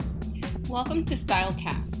Welcome to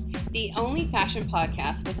Stylecast, the only fashion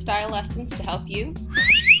podcast with style lessons to help you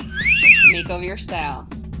make over your style.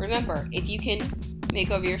 Remember, if you can make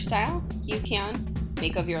over your style, you can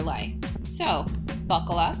make over your life. So,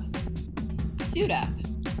 buckle up, suit up,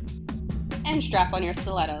 and strap on your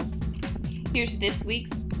stilettos. Here's this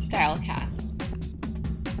week's Stylecast.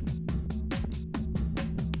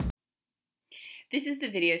 This is the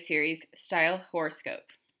video series Style Horoscope.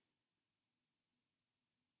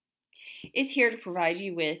 Is here to provide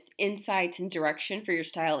you with insights and direction for your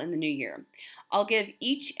style in the new year. I'll give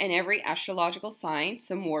each and every astrological sign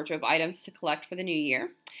some wardrobe items to collect for the new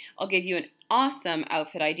year. I'll give you an awesome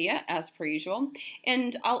outfit idea as per usual,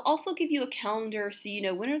 and I'll also give you a calendar so you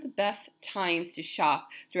know when are the best times to shop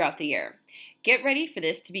throughout the year. Get ready for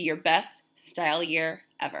this to be your best style year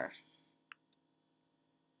ever.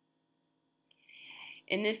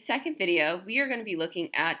 In this second video, we are going to be looking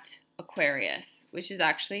at Aquarius, which is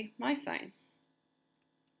actually my sign.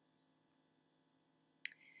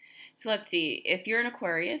 So let's see, if you're an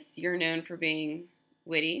Aquarius, you're known for being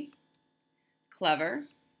witty, clever,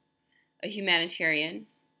 a humanitarian,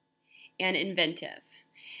 and inventive.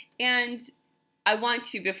 And I want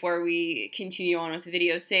to, before we continue on with the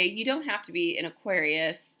video, say you don't have to be an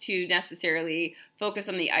Aquarius to necessarily focus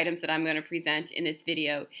on the items that I'm going to present in this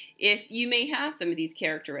video. If you may have some of these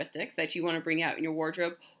characteristics that you want to bring out in your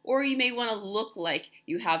wardrobe, or you may want to look like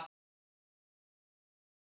you have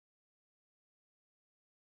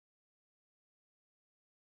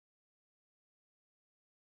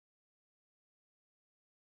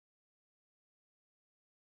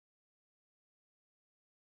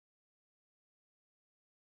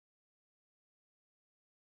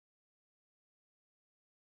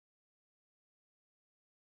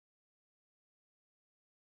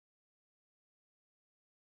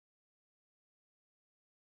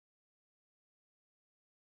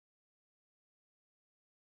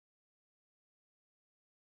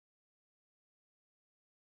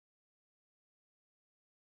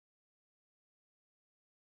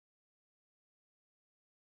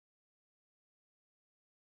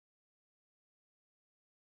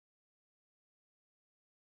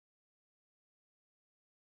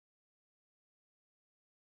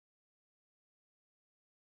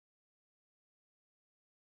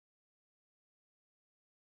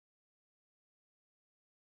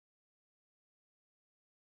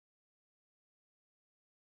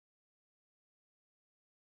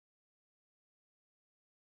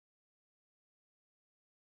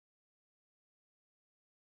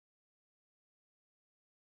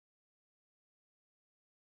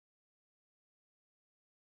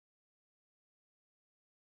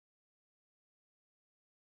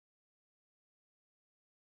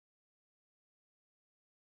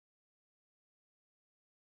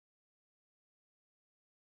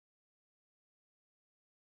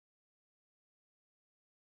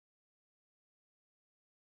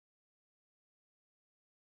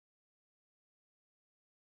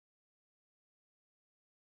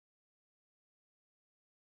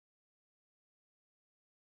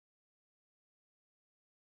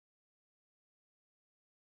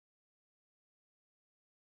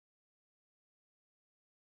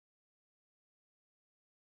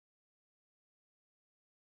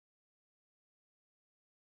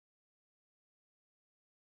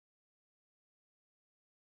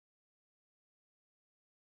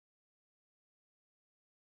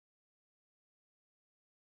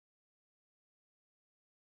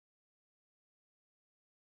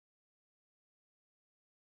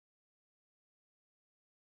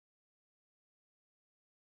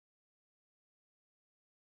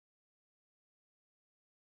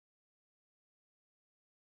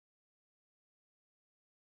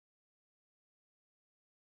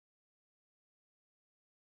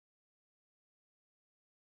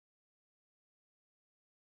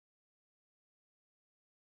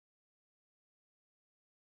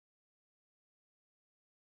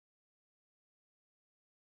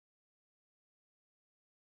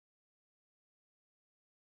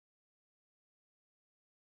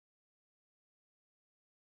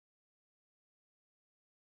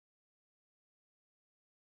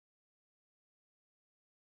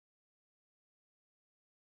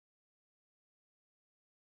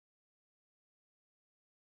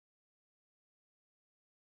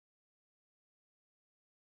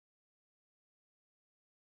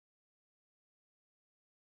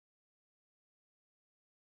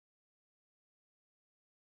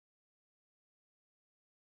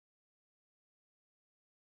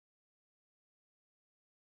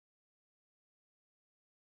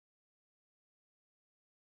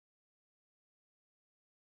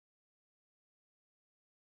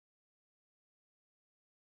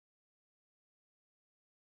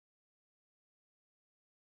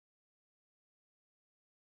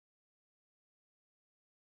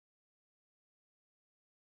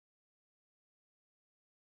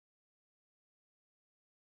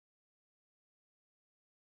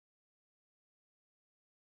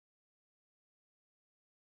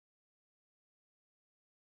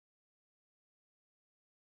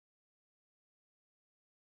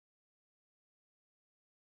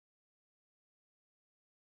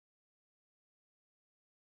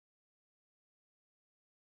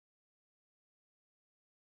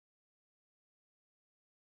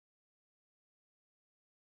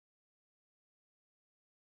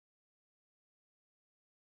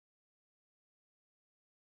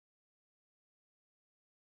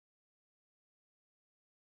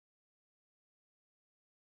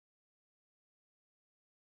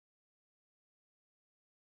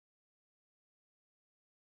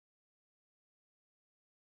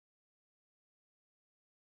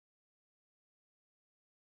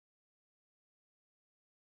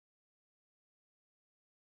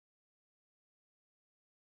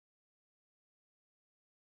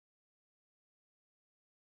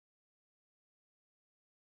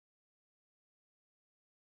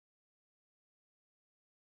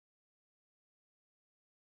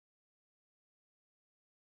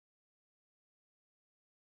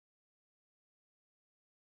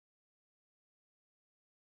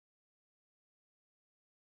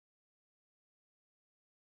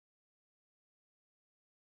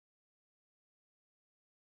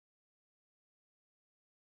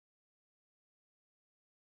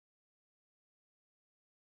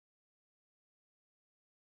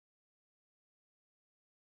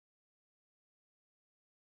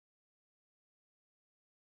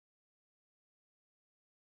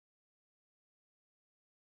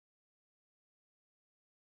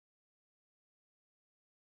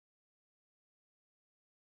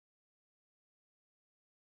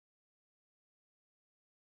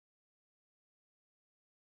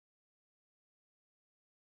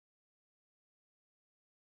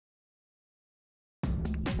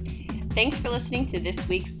Thanks for listening to this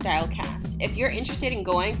week's Stylecast. If you're interested in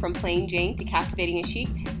going from plain Jane to captivating and chic,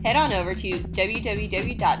 head on over to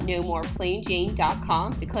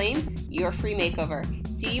www.nomoreplainjane.com to claim your free makeover.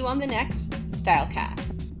 See you on the next Stylecast.